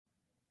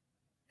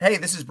Hey,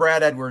 this is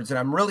Brad Edwards, and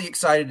I'm really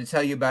excited to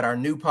tell you about our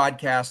new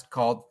podcast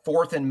called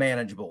Fourth and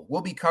Manageable.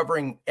 We'll be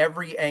covering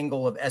every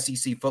angle of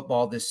SEC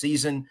football this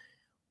season.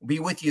 We'll be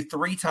with you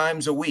 3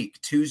 times a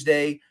week,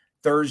 Tuesday,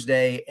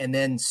 Thursday, and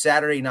then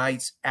Saturday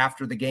nights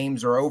after the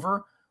games are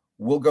over.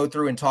 We'll go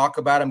through and talk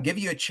about them, give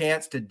you a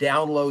chance to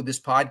download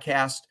this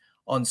podcast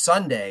on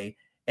Sunday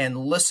and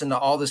listen to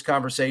all this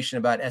conversation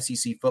about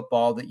SEC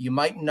football that you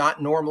might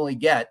not normally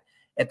get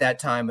at that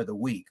time of the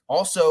week.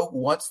 Also,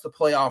 once the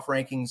playoff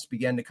rankings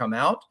begin to come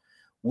out,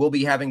 we'll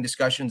be having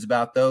discussions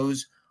about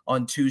those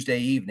on Tuesday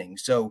evening.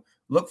 So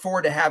look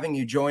forward to having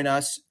you join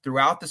us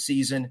throughout the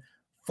season.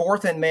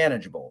 Fourth and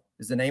Manageable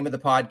is the name of the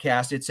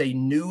podcast. It's a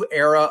new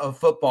era of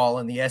football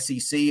in the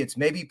SEC. It's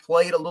maybe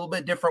played a little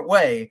bit different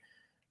way,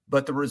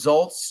 but the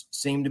results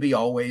seem to be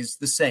always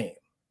the same.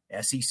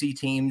 SEC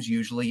teams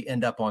usually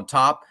end up on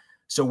top.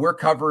 So we're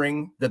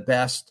covering the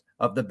best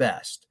of the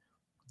best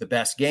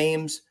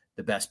games,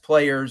 the best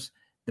players,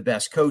 the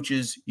best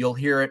coaches. You'll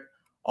hear it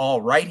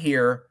all right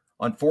here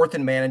on Fourth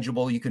and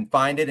Manageable. You can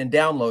find it and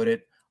download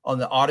it on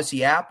the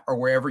Odyssey app or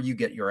wherever you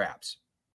get your apps.